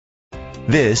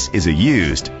This is a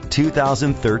used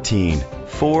 2013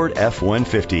 Ford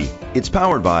F-150. It's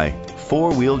powered by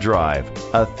four-wheel drive,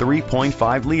 a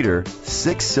 3.5-liter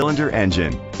six-cylinder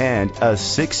engine, and a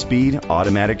six-speed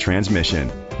automatic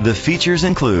transmission. The features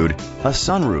include a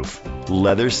sunroof,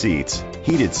 leather seats,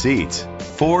 heated seats,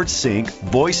 Ford Sync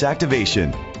voice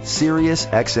activation, Sirius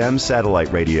XM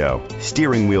satellite radio,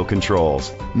 steering wheel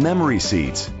controls, memory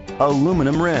seats,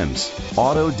 aluminum rims,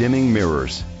 auto-dimming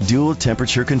mirrors, dual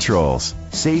temperature controls.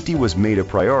 Safety was made a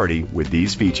priority with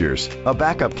these features: a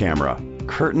backup camera,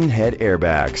 curtain head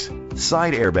airbags,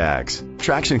 side airbags,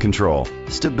 traction control,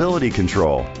 stability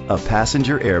control, a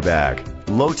passenger airbag,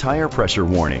 low tire pressure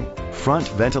warning, front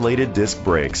ventilated disc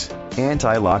brakes,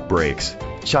 anti-lock brakes,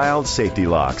 child safety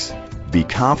locks. Be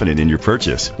confident in your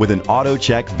purchase with an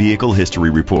AutoCheck Vehicle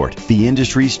History Report, the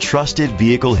industry's trusted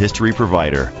vehicle history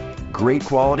provider. Great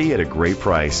quality at a great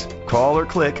price. Call or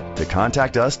click to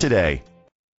contact us today.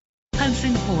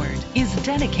 Hudson Ford is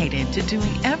dedicated to doing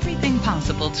everything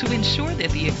possible to ensure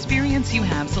that the experience you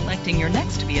have selecting your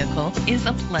next vehicle is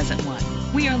a pleasant one.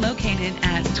 We are located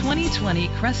at 2020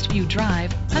 Crestview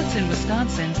Drive, Hudson,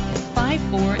 Wisconsin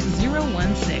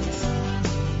 54016.